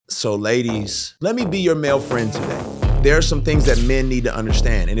So ladies, let me be your male friend today. There are some things that men need to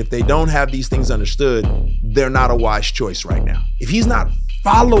understand. And if they don't have these things understood, they're not a wise choice right now. If he's not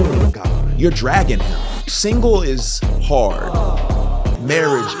following God, you're dragging him. Single is hard.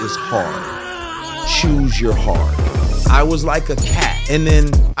 Marriage is hard. Choose your heart. I was like a cat, and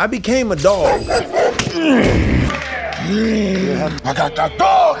then I became a dog. I got that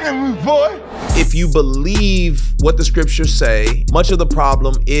dog in me, boy. If you believe what the scriptures say, much of the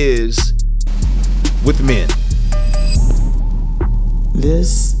problem is with men.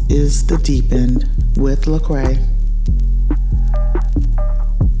 This is The Deep End with Lecrae.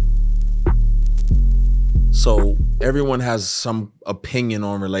 So everyone has some opinion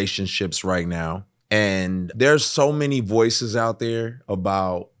on relationships right now. And there's so many voices out there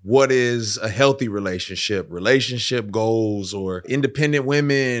about what is a healthy relationship goals, or independent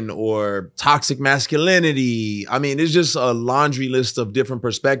women, or toxic masculinity. I mean, it's just a laundry list of different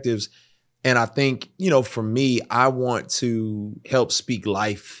perspectives. And I think, for me, I want to help speak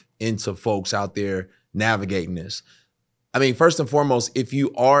life into folks out there navigating this. I mean, first and foremost, if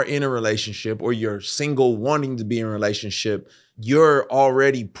you are in a relationship or you're single wanting to be in a relationship, you're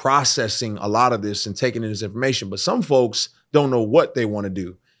already processing a lot of this and taking in this information. But some folks don't know what they want to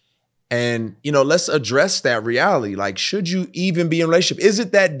do. And, let's address that reality. Like, should you even be in a relationship? Is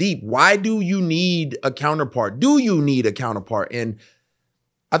it that deep? Why do you need a counterpart? Do you need a counterpart? And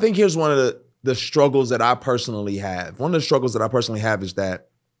I think here's one of the struggles that I personally have. One of the struggles that I personally have is that,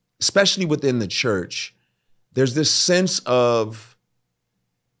 especially within the church, there's this sense of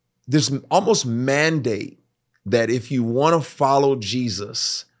this almost mandate that if you want to follow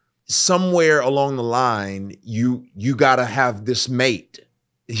Jesus, somewhere along the line, you got to have this mate,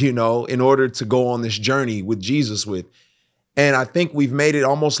 in order to go on this journey with Jesus with. And I think we've made it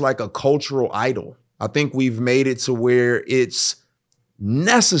almost like a cultural idol. I think we've made it to where it's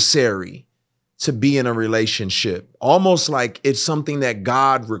necessary to be in a relationship, almost like it's something that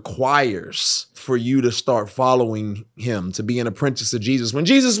God requires for you to start following him, to be an apprentice of Jesus, when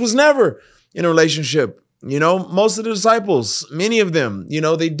Jesus was never in a relationship. Most of the disciples, many of them,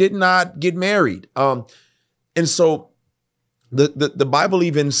 they did not get married. And so the Bible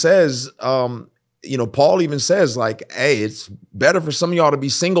even says, Paul even says, like, hey, it's better for some of y'all to be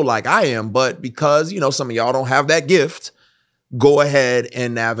single like I am, but because, some of y'all don't have that gift, go ahead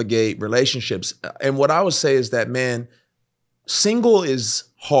and navigate relationships. And what I would say is that, man, single is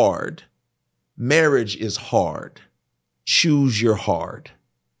hard. Marriage is hard. Choose your hard.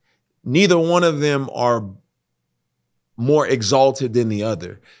 Neither one of them are more exalted than the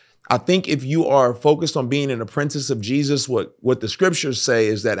other. I think if you are focused on being an apprentice of Jesus, what the scriptures say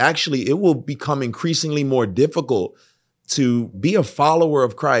is that actually it will become increasingly more difficult to be a follower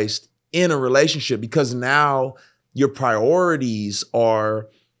of Christ in a relationship, because now your priorities are,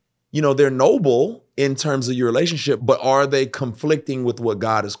 they're noble in terms of your relationship, but are they conflicting with what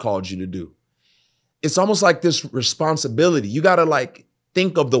God has called you to do? It's almost like this responsibility. You got to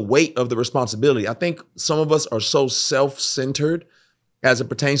think of the weight of the responsibility. I think some of us are so self-centered as it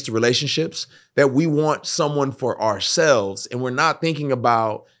pertains to relationships that we want someone for ourselves, and we're not thinking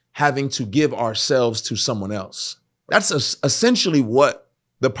about having to give ourselves to someone else. That's essentially what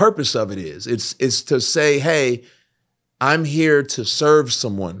the purpose of it is. It's to say, hey, I'm here to serve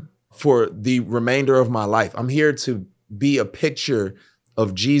someone for the remainder of my life. I'm here to be a picture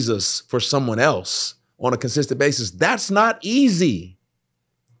of Jesus for someone else on a consistent basis. That's not easy,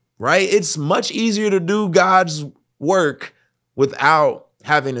 right? It's much easier to do God's work without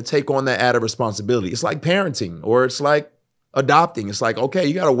having to take on that added responsibility. It's like parenting, or it's like adopting. It's like, okay,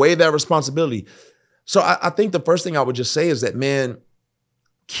 you got to weigh that responsibility. So I think the first thing I would just say is that, man,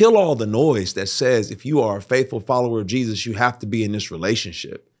 kill all the noise that says if you are a faithful follower of Jesus, you have to be in this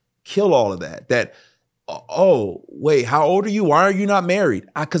relationship. Kill all of that. Oh, wait, how old are you? Why are you not married?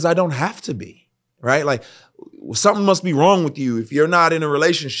 Because I don't have to be, right? Like, something must be wrong with you if you're not in a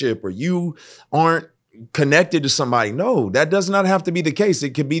relationship or you aren't connected to somebody. No, that does not have to be the case.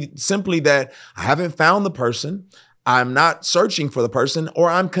 It could be simply that I haven't found the person, I'm not searching for the person, or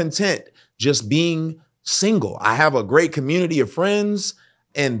I'm content just being single. I have a great community of friends,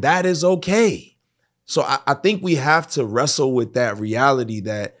 and that is okay. So I think we have to wrestle with that reality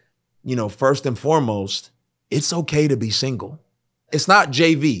that, first and foremost, it's okay to be single. It's not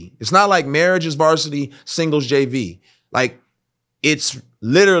JV. It's not like marriage is varsity, singles JV. Like, it's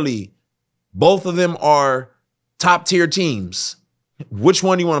literally both of them are top tier teams. Which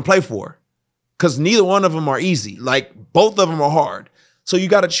one do you want to play for? Because neither one of them are easy. Like, both of them are hard. So you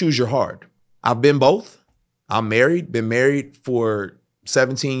got to choose your hard. I've been both. I'm been married for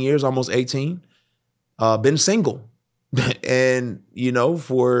 17 years, almost 18. Been single. and,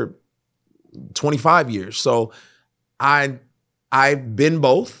 for 25 years. So I've been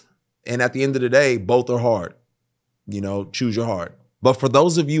both. And at the end of the day, both are hard. Choose your heart. But for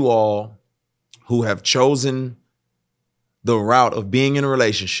those of you all who have chosen the route of being in a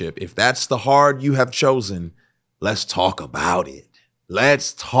relationship, if that's the hard you have chosen, let's talk about it.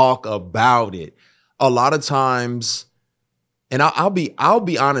 Let's talk about it. A lot of times, and I'll be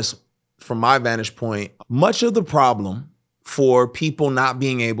honest from my vantage point, much of the problem for people not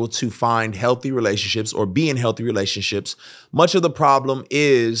being able to find healthy relationships or be in healthy relationships, much of the problem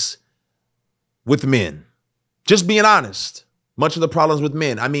is with men. Just being honest, much of the problems with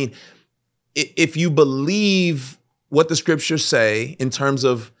men. I mean, if you believe what the scriptures say in terms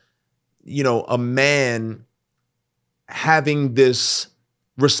of, a man having this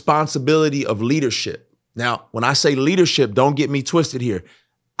responsibility of leadership. Now, when I say leadership, don't get me twisted here.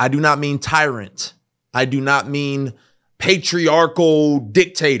 I do not mean tyrant. I do not mean patriarchal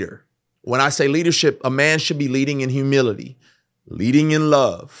dictator. When I say leadership, a man should be leading in humility, leading in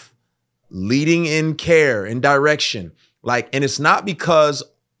love, leading in care and direction. And it's not because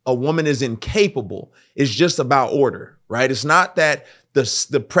a woman is incapable. It's just about order, right? It's not that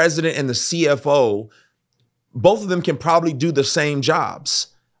the president and the CFO, both of them can probably do the same jobs,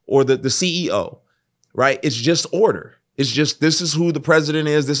 or the CEO, right? It's just order. It's just, this is who the president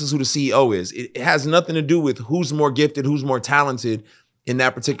is. This is who the CEO is. It has nothing to do with who's more gifted, who's more talented in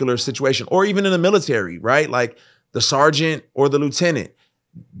that particular situation, or even in the military, right? Like the sergeant or the lieutenant.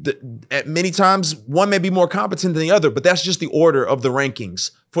 At many times, one may be more competent than the other, but that's just the order of the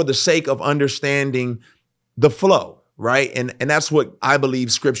rankings for the sake of understanding the flow, right? And that's what I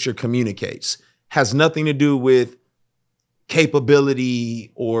believe scripture communicates. Has nothing to do with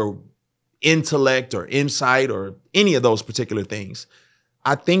capability or intellect or insight or any of those particular things.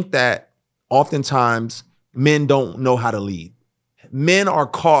 I think that oftentimes men don't know how to lead. Men are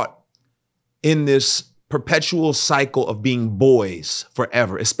caught in this perpetual cycle of being boys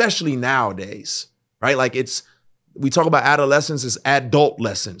forever, especially nowadays, right? We talk about adolescence as adult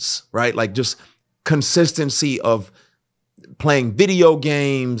lessons, right? Like just consistency of playing video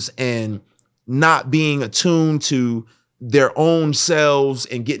games and not being attuned to their own selves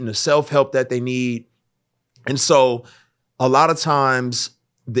and getting the self-help that they need. And so a lot of times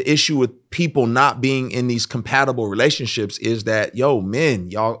the issue with people not being in these compatible relationships is that,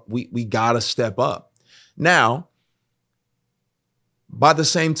 men, y'all, we gotta step up. Now, by the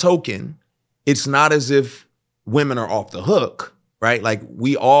same token, it's not as if women are off the hook, right? Like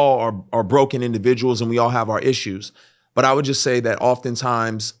we all are broken individuals and we all have our issues. But I would just say that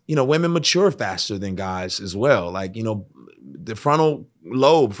oftentimes, women mature faster than guys as well. Like, the frontal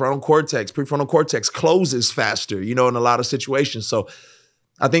lobe, frontal cortex, prefrontal cortex closes faster, in a lot of situations. So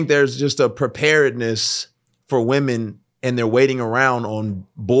I think there's just a preparedness for women, and they're waiting around on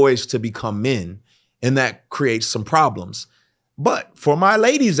boys to become men. And that creates some problems. But for my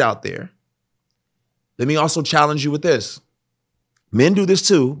ladies out there, let me also challenge you with this. Men do this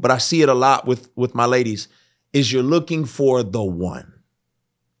too, but I see it a lot with my ladies, is you're looking for the one.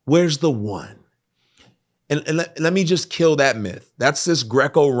 Where's the one? And let me just kill that myth. That's this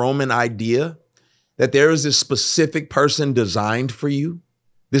Greco-Roman idea that there is this specific person designed for you.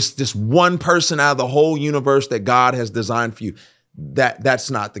 This one person out of the whole universe that God has designed for you. That's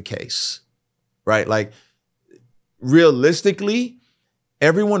not the case. Right? Like realistically,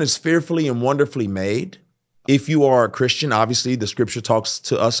 everyone is fearfully and wonderfully made. If you are a Christian, obviously the scripture talks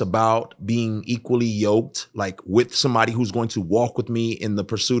to us about being equally yoked, like with somebody who's going to walk with me in the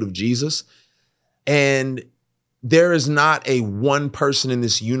pursuit of Jesus. And there is not a one person in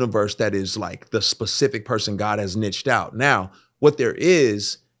this universe that is like the specific person God has niched out. Now, what there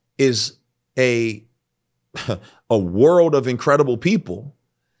is a world of incredible people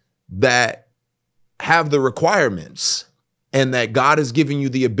that have the requirements and that God has given you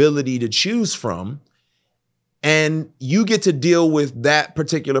the ability to choose from. And you get to deal with that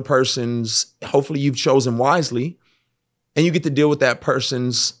particular person's, hopefully you've chosen wisely, and you get to deal with that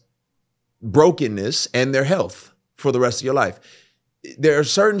person's brokenness and their health for the rest of your life. There are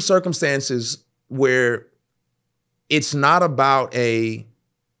certain circumstances where it's not about a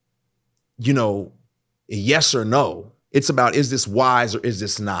yes or no. It's about, is this wise or is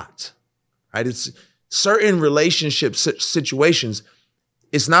this not? Right? It's certain relationship situations.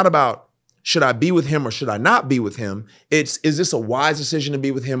 It's not about, should I be with him or should I not be with him? Is this a wise decision to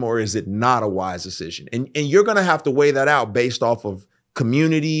be with him or is it not a wise decision? And you're going to have to weigh that out based off of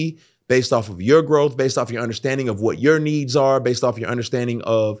community, based off of your growth, based off your understanding of what your needs are, based off your understanding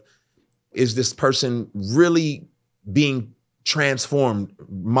of, is this person really being transformed,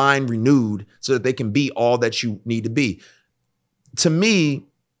 mind renewed, so that they can be all that you need to be. To me,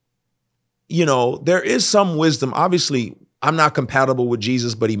 there is some wisdom. Obviously, I'm not compatible with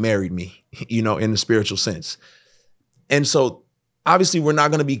Jesus, but he married me, in the spiritual sense. And so obviously we're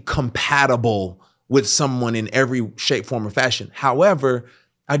not going to be compatible with someone in every shape, form, or fashion. However,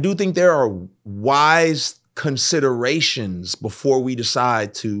 I do think there are wise considerations before we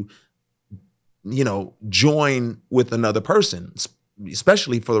decide to, join with another person,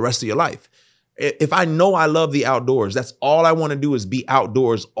 especially for the rest of your life. If I know I love the outdoors, that's all I want to do is be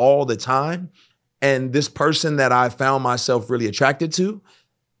outdoors all the time. And this person that I found myself really attracted to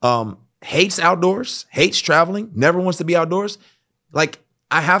hates outdoors, hates traveling, never wants to be outdoors. Like,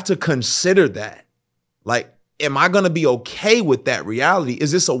 I have to consider that. Like, am I going to be okay with that reality?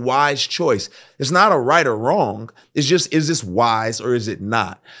 Is this a wise choice? It's not a right or wrong. It's just, is this wise or is it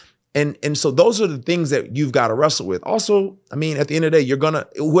not? And so those are the things that you've got to wrestle with. Also, I mean, at the end of the day,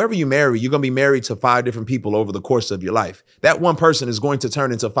 whoever you marry, you're going to be married to 5 different people over the course of your life. That one person is going to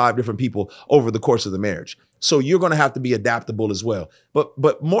turn into 5 different people over the course of the marriage. So you're going to have to be adaptable as well.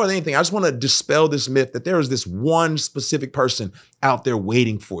 But more than anything, I just want to dispel this myth that there is this one specific person out there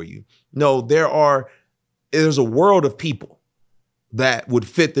waiting for you. No, there's a world of people that would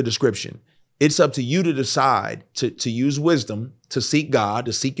fit the description. It's up to you to decide to use wisdom, to seek God,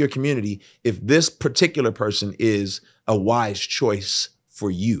 to seek your community, if this particular person is a wise choice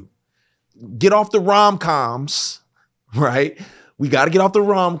for you. Get off the rom-coms, right? We got to get off the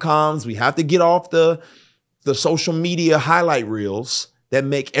rom-coms. We have to get off the social media highlight reels that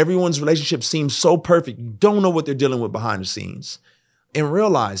make everyone's relationship seem so perfect. You don't know what they're dealing with behind the scenes. And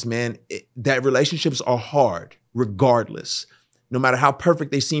realize, man, that relationships are hard regardless. No matter how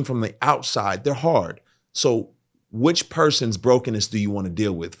perfect they seem from the outside, they're hard. So which person's brokenness do you want to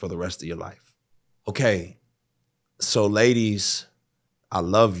deal with for the rest of your life? Okay, so ladies, I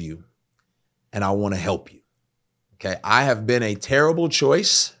love you and I want to help you. Okay, I have been a terrible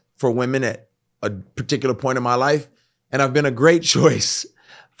choice for women at a particular point in my life, and I've been a great choice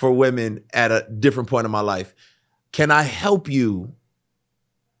for women at a different point in my life. Can I help you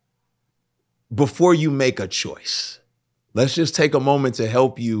before you make a choice? Let's just take a moment to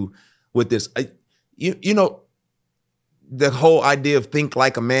help you with this. The whole idea of think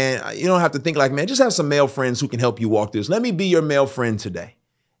like a man, you don't have to think like a man. Just have some male friends who can help you walk through this. Let me be your male friend today,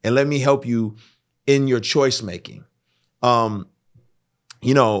 and let me help you in your choice making. I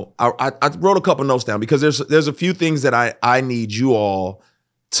wrote a couple notes down because there's a few things that I need you all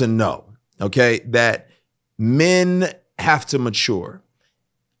to know, okay, that men have to mature.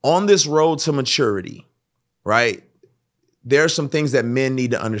 On this road to maturity, right? There are some things that men need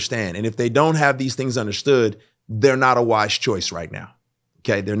to understand. And if they don't have these things understood, they're not a wise choice right now.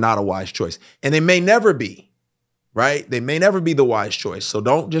 Okay. They're not a wise choice. And they may never be, right? They may never be the wise choice. So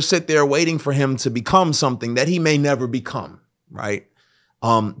don't just sit there waiting for him to become something that he may never become, right?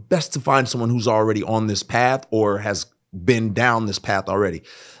 Best to find someone who's already on this path or has been down this path already.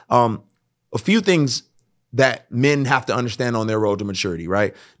 A few things that men have to understand on their road to maturity,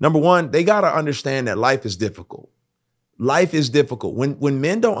 right? Number one, they got to understand that life is difficult. Life is difficult. When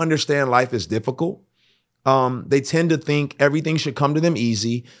men don't understand life is difficult, they tend to think everything should come to them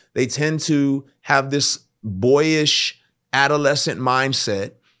easy. They tend to have this boyish adolescent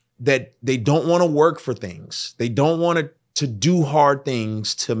mindset that they don't want to work for things. They don't want to do hard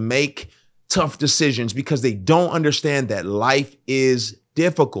things, to make tough decisions, because they don't understand that life is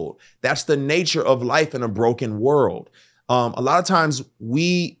difficult. That's the nature of life in a broken world. A lot of times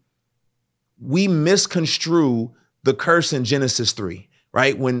we misconstrue the curse in Genesis 3,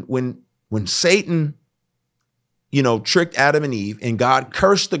 right? When Satan, tricked Adam and Eve, and God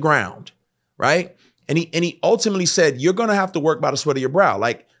cursed the ground, right? And he ultimately said, you're going to have to work by the sweat of your brow.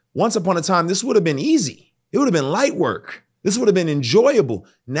 Like, once upon a time, this would have been easy. It would have been light work. This would have been enjoyable.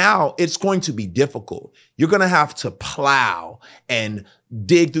 Now it's going to be difficult. You're going to have to plow and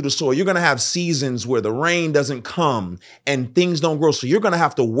dig through the soil. You're going to have seasons where the rain doesn't come and things don't grow. So you're going to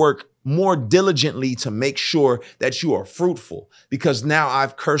have to work more diligently to make sure that you are fruitful, because now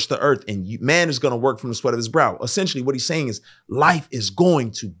I've cursed the earth and man is going to work from the sweat of his brow. Essentially, what he's saying is life is going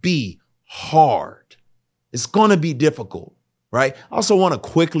to be hard. It's going to be difficult, right? I also want to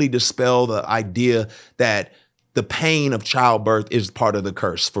quickly dispel the idea that the pain of childbirth is part of the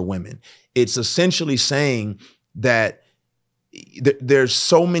curse for women. It's essentially saying that there's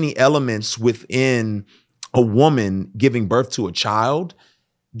so many elements within a woman giving birth to a child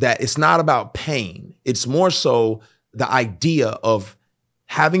that it's not about pain. It's more so the idea of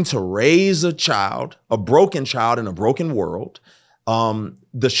having to raise a child, a broken child in a broken world,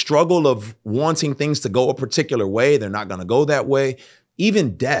 The struggle of wanting things to go a particular way, they're not going to go that way.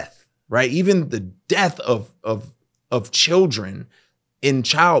 Even death, right? Even the death of children in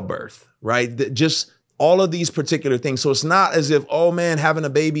childbirth, right? Just all of these particular things. So it's not as if, oh man, having a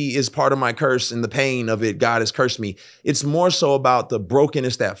baby is part of my curse and the pain of it, God has cursed me. It's more so about the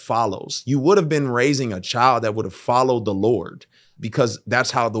brokenness that follows. You would have been raising a child that would have followed the Lord because that's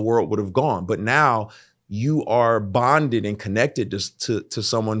how the world would have gone. But now you are bonded and connected to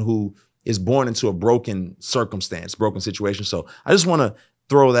someone who is born into a broken circumstance, broken situation. So I just want to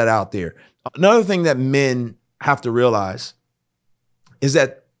throw that out there. Another thing that men have to realize is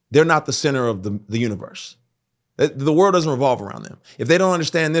that they're not the center of the universe. The world doesn't revolve around them. If they don't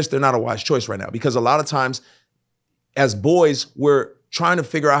understand this, they're not a wise choice right now, because a lot of times as boys, we're trying to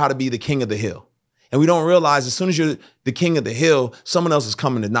figure out how to be the king of the hill. And we don't realize as soon as you're the king of the hill, someone else is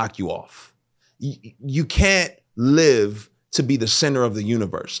coming to knock you off. You can't live to be the center of the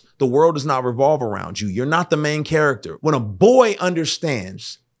universe. The world does not revolve around you. You're not the main character. When a boy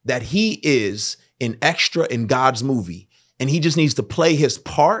understands that he is an extra in God's movie, and he just needs to play his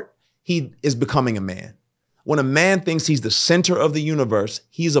part, he is becoming a man. When a man thinks he's the center of the universe,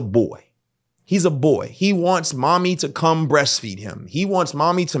 he's a boy. He's a boy. He wants mommy to come breastfeed him. He wants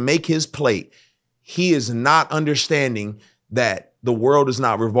mommy to make his plate. He is not understanding that the world does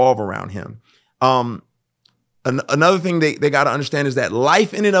not revolve around him. Another thing they got to understand is that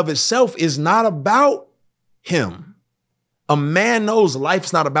life in and of itself is not about him. A man knows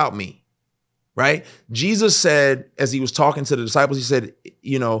life's not about me. Right? Jesus said, as he was talking to the disciples, he said,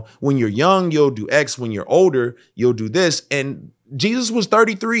 when you're young, you'll do X. When you're older, you'll do this. And Jesus was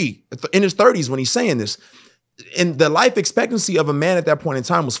 33 in his 30s when he's saying this. And the life expectancy of a man at that point in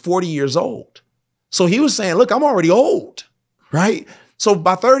time was 40 years old. So he was saying, look, I'm already old, right? So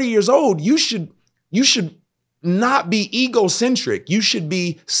by 30 years old, you should not be egocentric. You should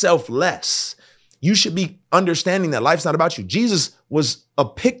be selfless. You should be understanding that life's not about you. Jesus was a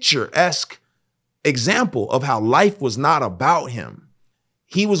picturesque example of how life was not about him.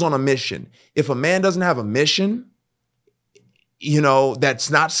 He was on a mission. If a man doesn't have a mission,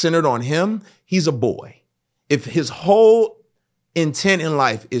 that's not centered on him, he's a boy. If his whole intent in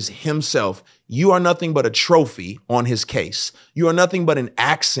life is himself, you are nothing but a trophy on his case. You are nothing but an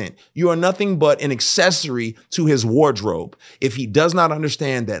accent. You are nothing but an accessory to his wardrobe. If he does not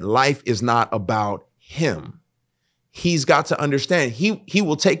understand that life is not about him, he's got to understand he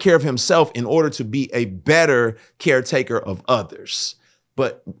will take care of himself in order to be a better caretaker of others.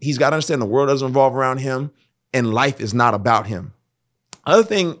 But he's got to understand the world doesn't revolve around him and life is not about him. Other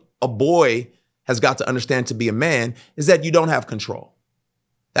thing a boy has got to understand to be a man is that you don't have control.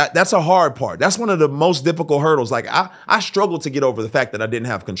 That's a hard part. That's one of the most difficult hurdles. Like I struggled to get over the fact that I didn't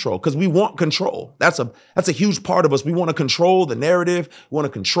have control, because we want control. That's a huge part of us. We want to control the narrative. We want to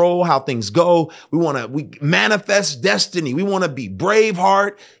control how things go. We manifest destiny. We want to be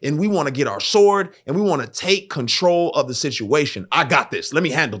Braveheart, and we want to get our sword, and we want to take control of the situation. I got this. Let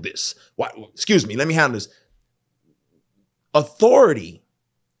me handle this. Let me handle this. Authority,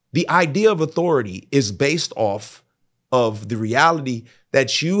 the idea of authority is based off of the reality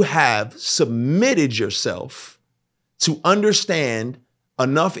that you have submitted yourself to understand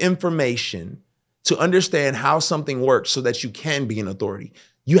enough information to understand how something works so that you can be an authority.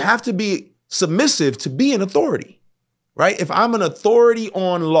 You have to be submissive to be an authority, right? If I'm an authority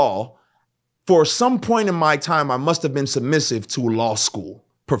on law, for some point in my time, I must have been submissive to law school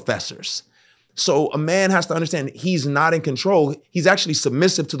professors. So a man has to understand he's not in control. He's actually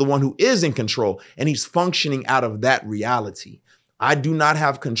submissive to the one who is in control, and he's functioning out of that reality. I do not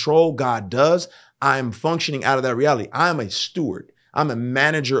have control. God does. I am functioning out of that reality. I am a steward. I'm a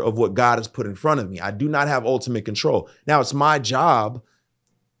manager of what God has put in front of me. I do not have ultimate control. Now, it's my job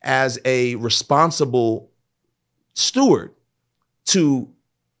as a responsible steward to,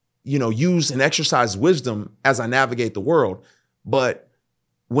 use and exercise wisdom as I navigate the world. But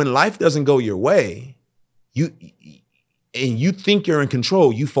when life doesn't go your way, you think you're in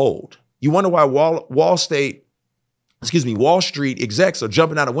control, you fold. You wonder why Wall Street execs are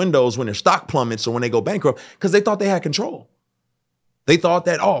jumping out of windows when their stock plummets or when they go bankrupt, because they thought they had control. They thought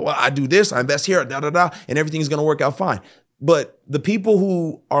that, I do this, I invest here, and everything's going to work out fine. But the people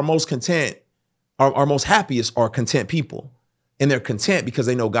who are most content, are most happiest, are content people. And they're content because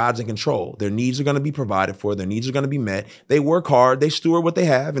they know God's in control. Their needs are going to be provided for. Their needs are going to be met. They work hard. They steward what they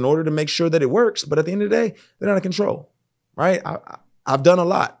have in order to make sure that it works. But at the end of the day, they're not in control, right? I've done a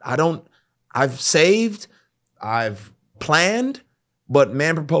lot. I've saved, I've planned, but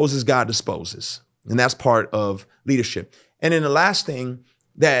man proposes, God disposes. And that's part of leadership. And then the last thing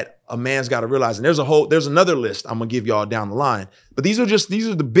that a man's got to realize. And there's another list I'm gonna give y'all down the line. But these are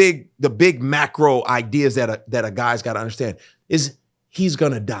the big macro ideas that a guy's got to understand is he's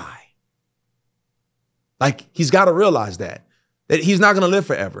gonna die. Like, he's got to realize that he's not gonna live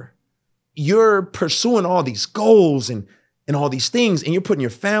forever. You're pursuing all these goals and all these things, and you're putting your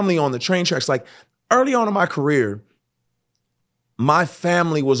family on the train tracks. Like, early on in my career, my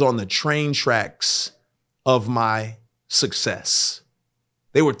family was on the train tracks of my success.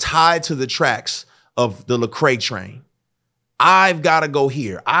 They were tied to the tracks of the Lecrae train. I've got to go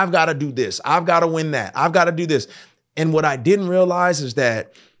here. I've got to do this. I've got to win that. I've got to do this. And what I didn't realize is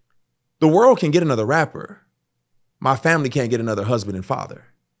that the world can get another rapper. My family can't get another husband and father.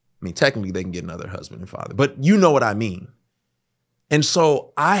 I mean, technically they can get another husband and father, but you know what I mean. And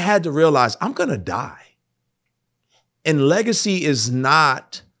so I had to realize I'm going to die. And legacy is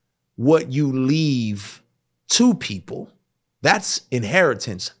not what you leave to people. That's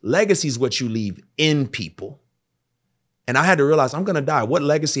inheritance. Legacy is what you leave in people. And I had to realize I'm going to die. What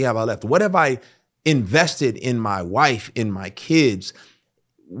legacy have I left? What have I invested in my wife, in my kids?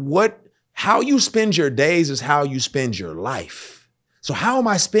 How you spend your days is how you spend your life. So how am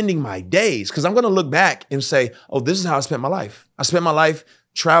I spending my days? Because I'm going to look back and say, oh, this is how I spent my life. I spent my life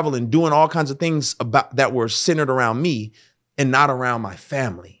traveling, doing all kinds of things that were centered around me and not around my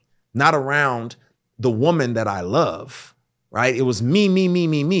family, not around the woman that I love, right? It was me.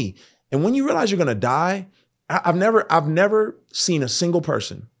 And when you realize you're going to die, I've never seen a single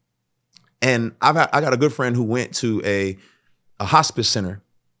person. And I got a good friend who went to a hospice center,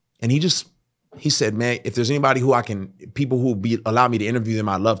 and he said, man, if there's anybody people who allow me to interview them,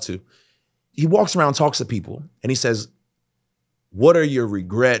 I'd love to. He walks around, talks to people, and he says, what are your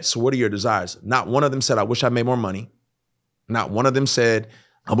regrets? What are your desires? Not one of them said, I wish I made more money. Not one of them said,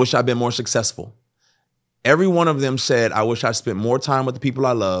 I wish I'd been more successful. Every one of them said, I wish I spent more time with the people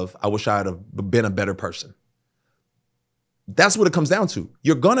I love. I wish I'd have been a better person. That's what it comes down to.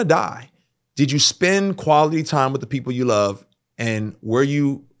 You're gonna die. Did you spend quality time with the people you love? And were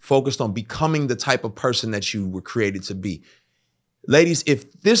you focused on becoming the type of person that you were created to be? Ladies,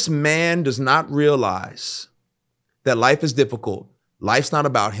 if this man does not realize that life is difficult, life's not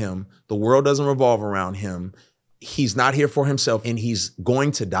about him, the world doesn't revolve around him, he's not here for himself, and he's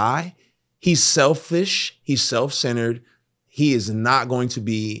going to die, he's selfish, he's self-centered, he is not going to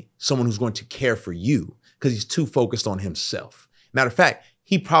be someone who's going to care for you because he's too focused on himself. Matter of fact,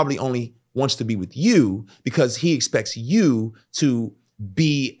 he probably only wants to be with you because he expects you to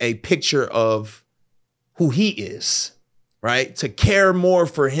be a picture of who he is, right? To care more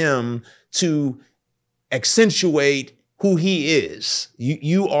for him, to accentuate who he is.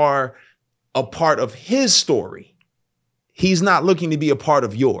 You are a part of his story. He's not looking to be a part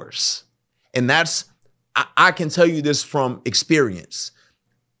of yours. And I can tell you this from experience.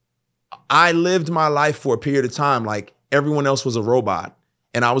 I lived my life for a period of time like everyone else was a robot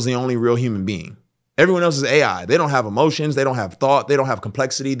and I was the only real human being. Everyone else is AI. They don't have emotions. They don't have thought. They don't have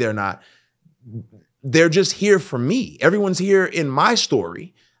complexity. They're just here for me. Everyone's here in my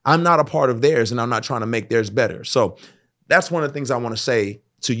story. I'm not a part of theirs, and I'm not trying to make theirs better. So that's one of the things I want to say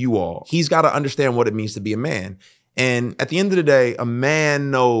to you all. He's got to understand what it means to be a man. And at the end of the day, a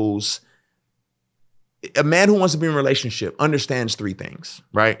man who wants to be in a relationship understands three things,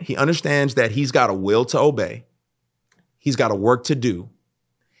 right? He understands that he's got a will to obey. He's got a work to do.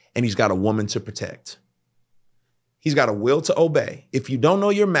 And he's got a woman to protect. He's got a will to obey. If you don't know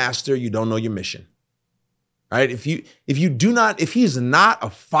your master, you don't know your mission, right? If he's not a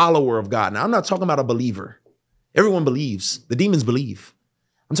follower of God, now I'm not talking about a believer. Everyone believes. The demons believe.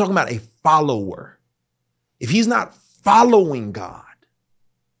 I'm talking about a follower. If he's not following God,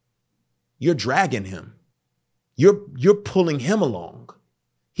 you're dragging him. You're pulling him along.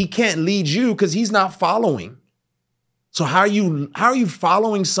 He can't lead you because he's not following. So how are you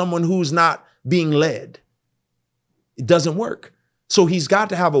following someone who's not being led? It doesn't work. So he's got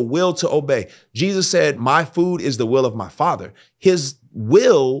to have a will to obey. Jesus said, my food is the will of my Father. His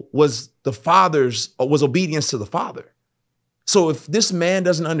will was obedience to the Father. So if this man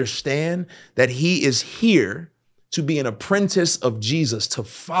doesn't understand that he is here to be an apprentice of Jesus, to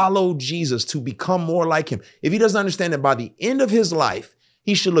follow Jesus, to become more like him, if he doesn't understand that by the end of his life,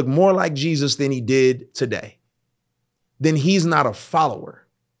 he should look more like Jesus than he did today, then he's not a follower.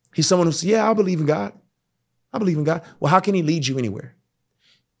 He's someone who says, yeah, I believe in God. I believe in God. Well, how can he lead you anywhere?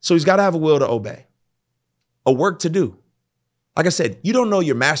 So he's got to have a will to obey, a work to do. Like I said, you don't know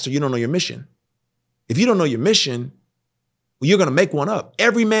your master, you don't know your mission. If you don't know your mission, well, you're going to make one up.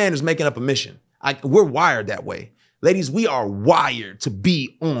 Every man is making up a mission. We're wired that way. Ladies, we are wired to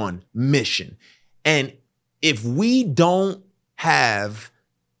be on mission. And if we don't have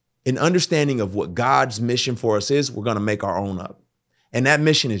an understanding of what God's mission for us is, we're going to make our own up. And that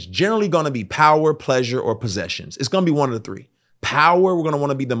mission is generally going to be power, pleasure, or possessions. It's going to be one of the three. Power, we're going to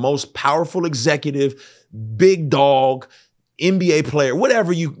want to be the most powerful executive, big dog, NBA player,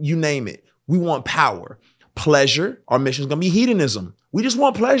 whatever you name it. We want power. Pleasure, our mission is going to be hedonism. We just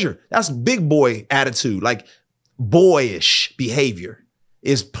want pleasure. That's big boy attitude, like boyish behavior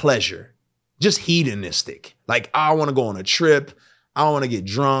is pleasure. Just hedonistic. Like, I want to go on a trip. I want to get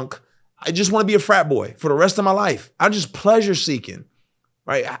drunk. I just want to be a frat boy for the rest of my life. I'm just pleasure seeking,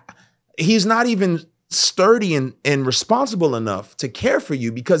 right? He's not even sturdy and responsible enough to care for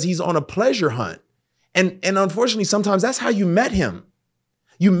you because he's on a pleasure hunt. And unfortunately, sometimes that's how you met him.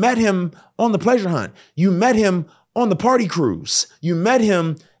 You met him on the pleasure hunt. You met him on the party cruise. You met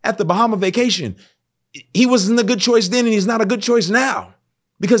him at the Bahama vacation. He wasn't a good choice then, and he's not a good choice now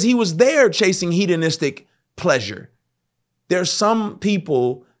because he was there chasing hedonistic pleasure. There's some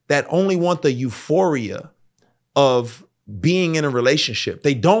people that only want the euphoria of being in a relationship.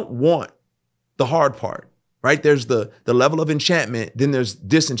 They don't want the hard part, right? There's the level of enchantment, then there's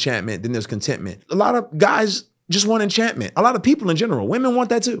disenchantment, then there's contentment. A lot of guys just want enchantment. A lot of people in general, women want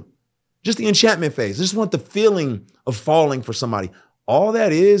that too. Just the enchantment phase. They just want the feeling of falling for somebody. All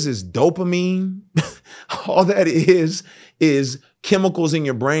that is dopamine. All that is chemicals in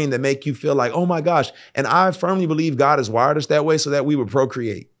your brain that make you feel like, oh my gosh. And I firmly believe God has wired us that way so that we would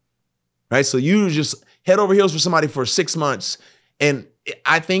procreate, right? So you just head over heels for somebody for 6 months. And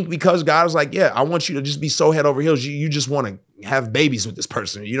I think because God was like, yeah, I want you to just be so head over heels. You just want to have babies with this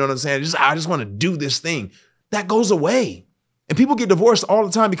person. You know what I'm saying? I just want to do this thing. That goes away. And people get divorced all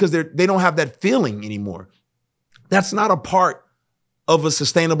the time because they don't have that feeling anymore. That's not a part of a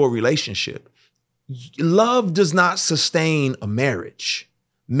sustainable relationship. Love does not sustain a marriage.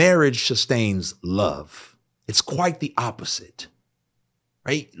 Marriage sustains love. It's quite the opposite,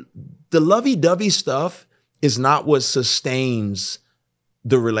 right? The lovey-dovey stuff is not what sustains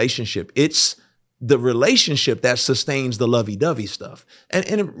the relationship. It's the relationship that sustains the lovey-dovey stuff.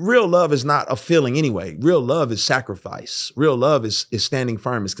 And real love is not a feeling anyway. Real love is sacrifice. Real love is standing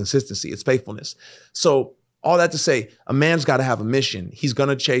firm, is consistency, it's faithfulness. So all that to say, a man's got to have a mission. He's going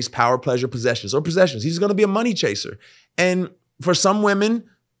to chase power, pleasure, possessions. He's going to be a money chaser. And for some women,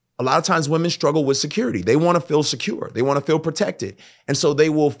 a lot of times women struggle with security. They want to feel secure. They want to feel protected. And so they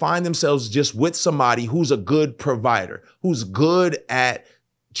will find themselves just with somebody who's a good provider, who's good at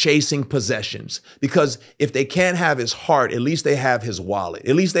chasing possessions. Because if they can't have his heart, at least they have his wallet.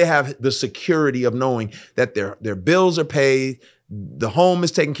 At least they have the security of knowing that their bills are paid, the home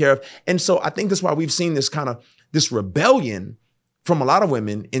is taken care of. And so I think that's why we've seen this rebellion from a lot of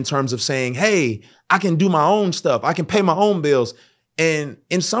women in terms of saying, hey, I can do my own stuff. I can pay my own bills. And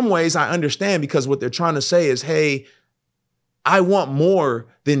in some ways I understand, because what they're trying to say is, hey, I want more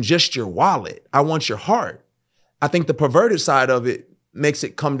than just your wallet. I want your heart. I think the perverted side of it makes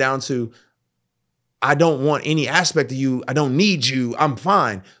it come down to, I don't want any aspect of you. I don't need you. I'm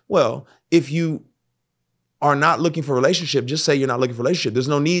fine. Well, if you are not looking for a relationship, just say you're not looking for a relationship. There's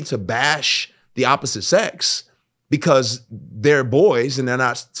no need to bash the opposite sex because they're boys and they're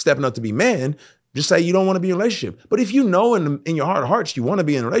not stepping up to be men. Just say you don't want to be in a relationship. But if you know in your heart of hearts you want to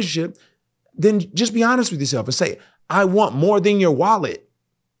be in a relationship, then just be honest with yourself and say, I want more than your wallet.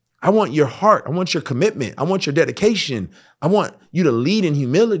 I want your heart. I want your commitment. I want your dedication. I want you to lead in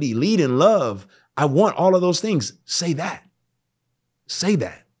humility, lead in love. I want all of those things. Say that. Say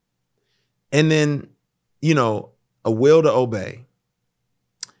that. And then, a will to obey,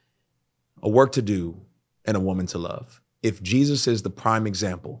 a work to do, and a woman to love. If Jesus is the prime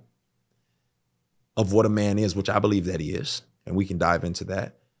example of what a man is, which I believe that he is, and we can dive into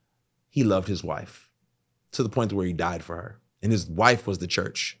that, he loved his wife to the point where he died for her. And his wife was the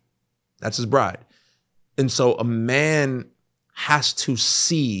church. That's his bride. And so a man has to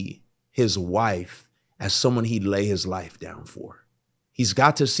see his wife as someone he'd lay his life down for. He's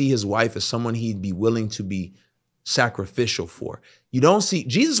got to see his wife as someone he'd be willing to be sacrificial for. You don't see,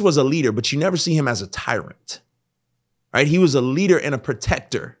 Jesus was a leader, but you never see him as a tyrant, right? He was a leader and a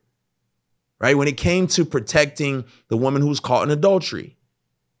protector, right? When it came to protecting the woman who was caught in adultery,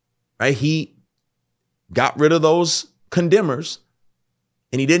 right? He got rid of those condemners,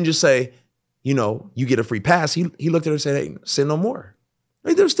 and he didn't just say, you get a free pass. He looked at her and said, hey, sin no more.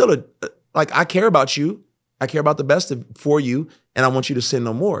 Right? There's still I care about you. I care about the best for you, and I want you to sin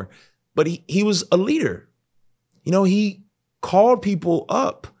no more. But he was a leader. He called people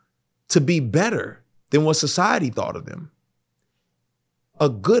up to be better than what society thought of them. A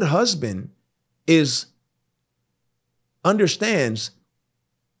good husband understands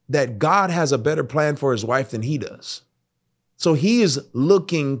that God has a better plan for his wife than he does. So he is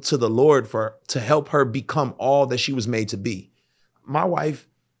looking to the Lord to help her become all that she was made to be. My wife,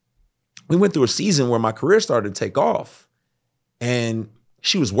 we went through a season where my career started to take off, and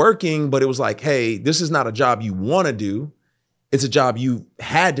she was working, but it was like, hey, this is not a job you want to do. It's a job you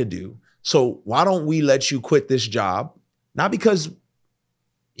had to do. So why don't we let you quit this job? Not because,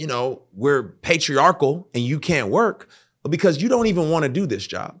 we're patriarchal and you can't work, but because you don't even want to do this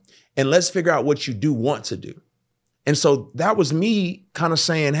job. And let's figure out what you do want to do. And so that was me kind of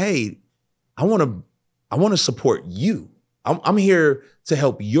saying, hey, I want to support you. I'm here to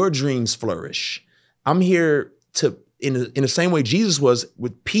help your dreams flourish. I'm here to, in the same way Jesus was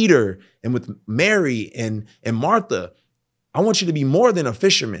with Peter and with Mary and Martha. I want you to be more than a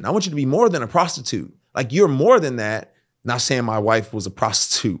fisherman. I want you to be more than a prostitute. Like, you're more than that. Not saying my wife was a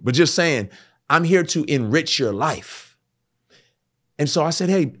prostitute, but just saying I'm here to enrich your life. And so I said,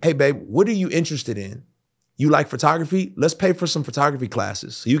 hey, babe, what are you interested in? You like photography? Let's pay for some photography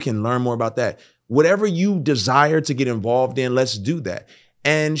classes so you can learn more about that. Whatever you desire to get involved in, let's do that.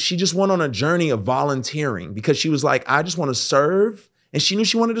 And she just went on a journey of volunteering because she was like, I just want to serve. And she knew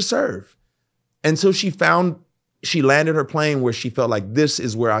she wanted to serve until she landed her plane where she felt like, this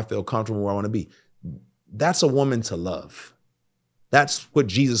is where I feel comfortable, where I want to be. That's a woman to love. That's what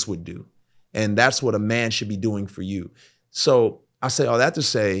Jesus would do. And that's what a man should be doing for you. So I say all that to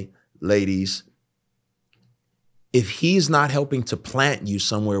say, ladies, if he's not helping to plant you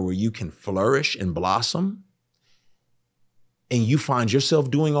somewhere where you can flourish and blossom, and you find yourself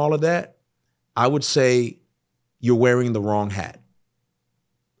doing all of that, I would say you're wearing the wrong hat.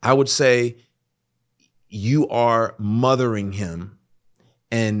 I would say you are mothering him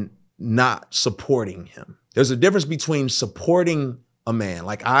and not supporting him. There's a difference between supporting a man,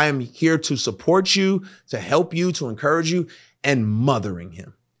 like I am here to support you, to help you, to encourage you, and mothering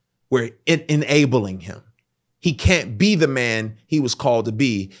him, where enabling him. He can't be the man he was called to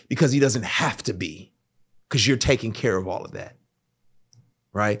be because he doesn't have to be, because you're taking care of all of that,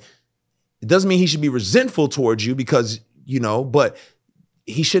 right? It doesn't mean he should be resentful towards you because, but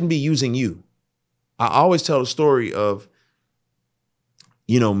he shouldn't be using you. I always tell the story of,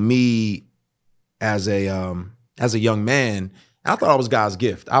 me as a young man. I thought I was God's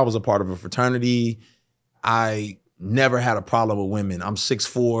gift. I was a part of a fraternity. I never had a problem with women. I'm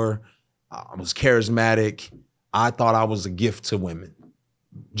 6'4". I was charismatic. I thought I was a gift to women,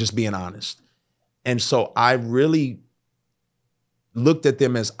 just being honest. And so I really looked at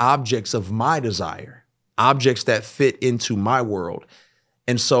them as objects of my desire, objects that fit into my world.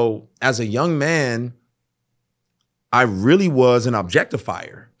 And so as a young man, I really was an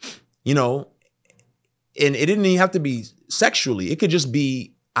objectifier, and it didn't even have to be sexually. It could just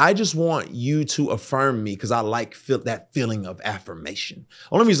be, I just want you to affirm me because I like that feeling of affirmation.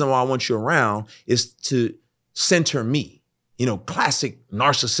 Only reason why I want you around is to center me, classic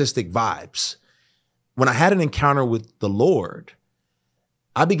narcissistic vibes. When I had an encounter with the Lord,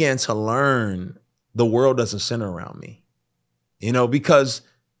 I began to learn the world doesn't center around me, because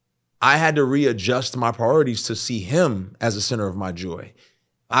I had to readjust my priorities to see him as the center of my joy.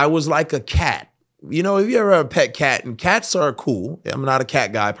 I was like a cat. If you ever have a pet cat, and cats are cool. I'm not a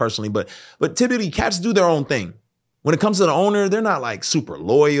cat guy personally, but typically cats do their own thing. When it comes to the owner, they're not like super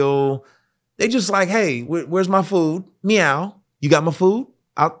loyal. They just like, hey, where's my food? Meow. You got my food?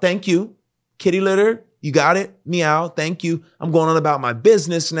 Thank you. Kitty litter, you got it? Meow. Thank you. I'm going on about my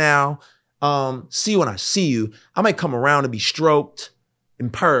business now. See you when I see you. I might come around and be stroked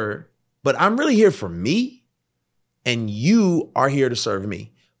and purr, but I'm really here for me, and you are here to serve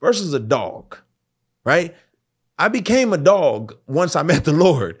me. Versus a dog, right? I became a dog once I met the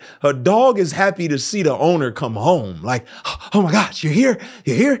Lord. A dog is happy to see the owner come home. Like, oh my gosh, you're here?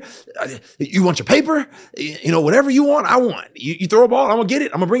 You're here? You want your paper? Whatever you want, I want. You throw a ball, I'm gonna get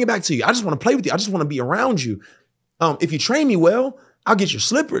it. I'm gonna bring it back to you. I just want to play with you. I just want to be around you. If you train me well, I'll get your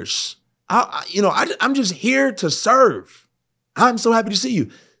slippers. I'm just here to serve. I'm so happy to see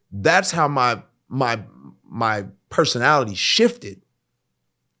you. That's how my personality shifted.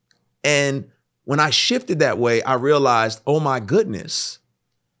 And when I shifted that way, I realized, oh my goodness,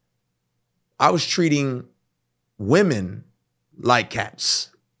 I was treating women like cats.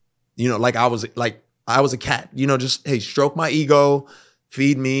 Like I was a cat. Just, hey, stroke my ego,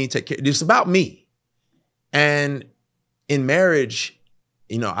 feed me, take care. It's about me. And in marriage,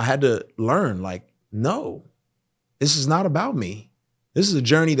 I had to learn, like, no, this is not about me. This is a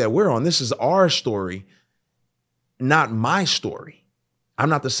journey that we're on. This is our story, not my story. I'm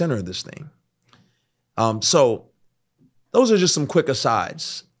not the center of this thing. So those are just some quick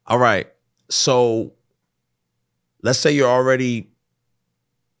asides. All right. So let's say you're already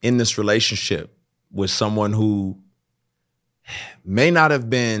in this relationship with someone who may not have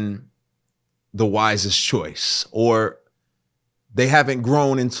been the wisest choice, or they haven't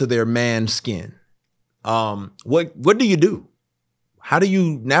grown into their man skin. What do you do? How do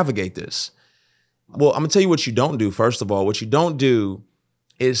you navigate this? Well, I'm gonna tell you what you don't do. First of all, what you don't do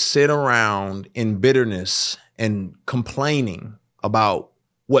is sit around in bitterness and complaining about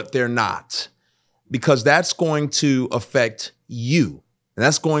what they're not, because that's going to affect you. And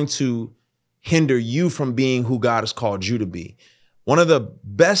that's going to hinder you from being who God has called you to be. One of the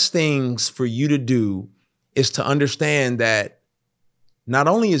best things for you to do is to understand that not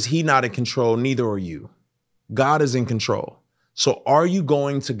only is he not in control, neither are you. God is in control. So are you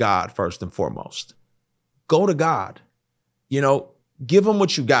going to God first and foremost? Go to God. Give him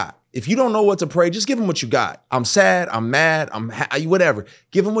what you got. If you don't know what to pray, just give him what you got. I'm sad, I'm mad, whatever.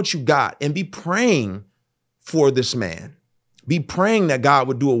 Give him what you got and be praying for this man. Be praying that God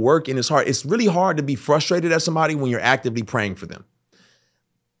would do a work in his heart. It's really hard to be frustrated at somebody when you're actively praying for them.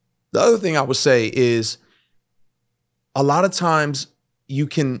 The other thing I would say is a lot of times you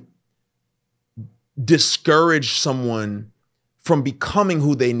can discourage someone from becoming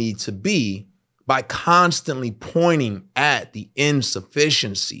who they need to be by constantly pointing at the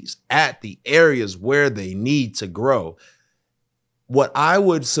insufficiencies, at the areas where they need to grow. What I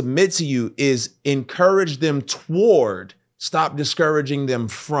would submit to you is encourage them toward, stop discouraging them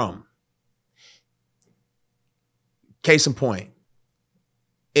from. Case in point,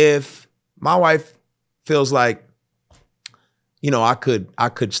 if my wife feels like, I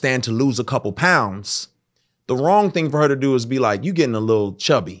could stand to lose a couple pounds, the wrong thing for her to do is be like, you getting a little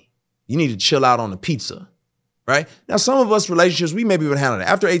chubby. You need to chill out on the pizza, right? Now, some of us relationships, we maybe would handle that.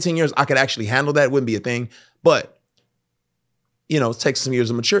 After 18 years, I could actually handle that. It wouldn't be a thing. But, it takes some years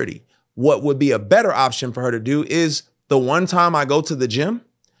of maturity. What would be a better option for her to do is the one time I go to the gym,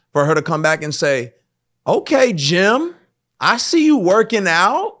 for her to come back and say, okay, Jim, I see you working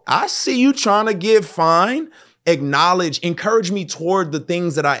out. I see you trying to get fine. Encourage me toward the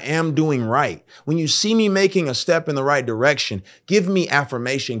things that I am doing right. When you see me making a step in the right direction, give me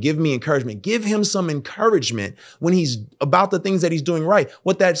affirmation, give me encouragement, give him some encouragement when he's about the things that he's doing right.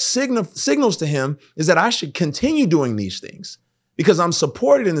 What that signals to him is that I should continue doing these things because I'm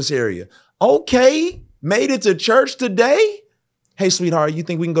supported in this area. Okay, made it to church today. Hey, sweetheart, you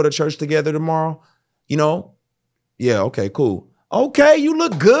think we can go to church together tomorrow? Yeah, okay, cool. Okay, you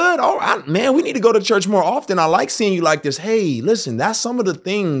look good. All right, man, we need to go to church more often. I like seeing you like this. Hey, listen, that's some of the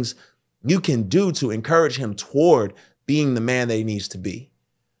things you can do to encourage him toward being the man that he needs to be,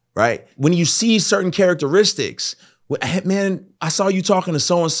 right? When you see certain characteristics, man, I saw you talking to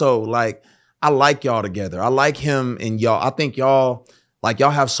so-and-so, like, I like y'all together. I like him and y'all. I think y'all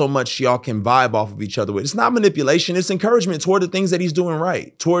have so much y'all can vibe off of each other with. It's not manipulation. It's encouragement toward the things that he's doing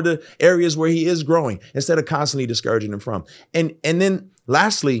right, toward the areas where he is growing, instead of constantly discouraging him from. And then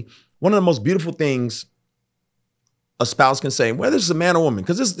lastly, one of the most beautiful things a spouse can say, whether it's a man or woman,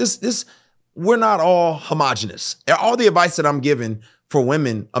 because this we're not all homogenous. All the advice that I'm giving for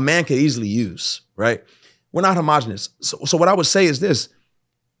women, a man could easily use, right? We're not homogenous. So what I would say is this.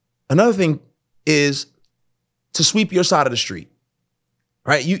 Another thing is to sweep your side of the street.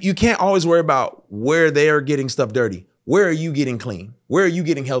 Right? You can't always worry about where they are getting stuff dirty. Where are you getting clean? Where are you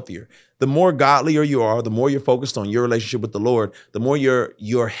getting healthier? The more godlier you are, the more you're focused on your relationship with the Lord, the more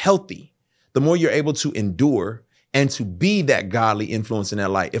you're healthy, the more you're able to endure and to be that godly influence in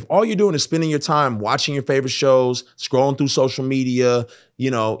that light. If all you're doing is spending your time watching your favorite shows, scrolling through social media,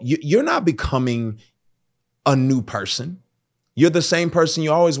 you're not becoming a new person. You're the same person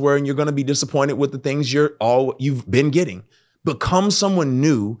you always were, and you're going to be disappointed with the things you've been getting. Become someone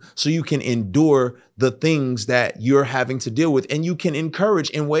new so you can endure the things that you're having to deal with, and you can encourage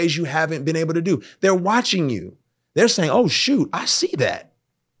in ways you haven't been able to do. They're watching you. They're saying, oh, shoot, I see that.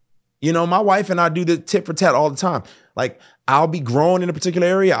 My wife and I do the tit for tat all the time. Like, I'll be growing in a particular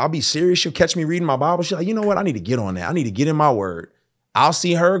area. I'll be serious. She'll catch me reading my Bible. She's like, you know what? I need to get on that. I need to get in my word. I'll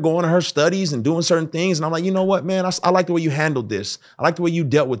see her going to her studies and doing certain things. And I'm like, you know what, man? I like the way you handled this. I like the way you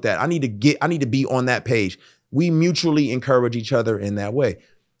dealt with that. I need to be on that page. We mutually encourage each other in that way.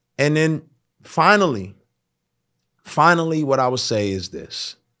 And then finally, what I would say is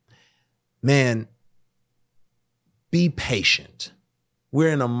this. Man, be patient.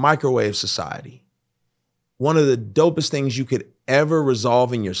 We're in a microwave society. One of the dopest things you could ever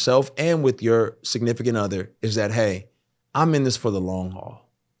resolve in yourself and with your significant other is that, hey, I'm in this for the long haul.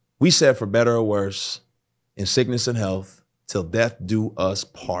 We said for better or worse, in sickness and health, till death do us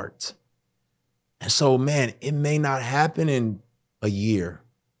part. And so, man, it may not happen in a year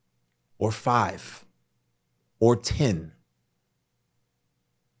or 5 or 10.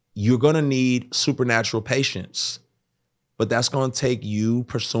 You're going to need supernatural patience. But that's going to take you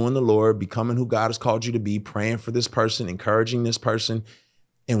pursuing the Lord, becoming who God has called you to be, praying for this person, encouraging this person,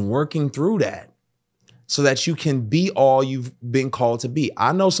 and working through that so that you can be all you've been called to be.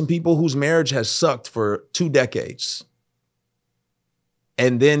 I know some people whose marriage has sucked for 2 decades.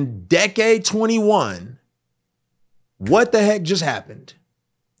 And then decade 21, what the heck just happened?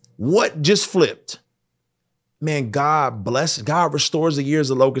 What just flipped? Man, God blesses, God restores the years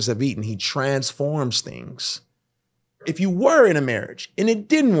the locusts have eaten. He transforms things. If you were in a marriage and it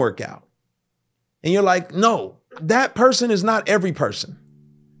didn't work out, and you're like, no, that person is not every person,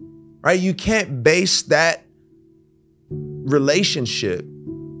 right? You can't base that relationship.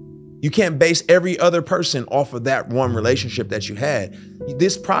 You can't base every other person off of that one relationship that you had.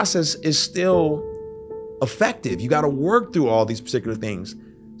 This process is still effective. You got to work through all these particular things.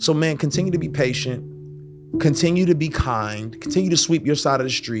 So man, continue to be patient, continue to be kind, continue to sweep your side of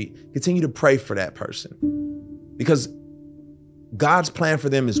the street, continue to pray for that person, because God's plan for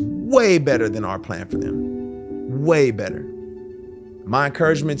them is way better than our plan for them. Way better. My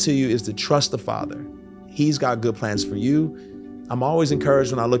encouragement to you is to trust the Father. He's got good plans for you. I'm always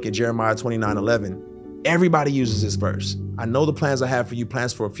encouraged when I look at Jeremiah 29:11. Everybody uses this verse. I know the plans I have for you,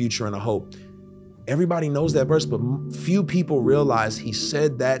 plans for a future and a hope. Everybody knows that verse, but few people realize he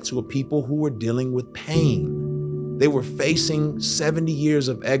said that to a people who were dealing with pain. They were facing 70 years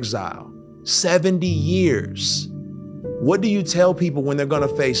of exile. 70 years. What do you tell people when they're going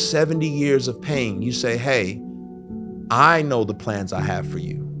to face 70 years of pain? You say, hey, I know the plans I have for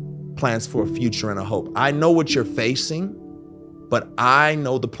you. Plans for a future and a hope. I know what you're facing, but I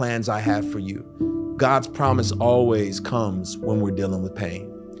know the plans I have for you. God's promise always comes when we're dealing with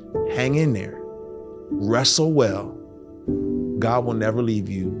pain. Hang in there. Wrestle well. God will never leave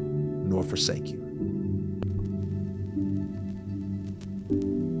you nor forsake you.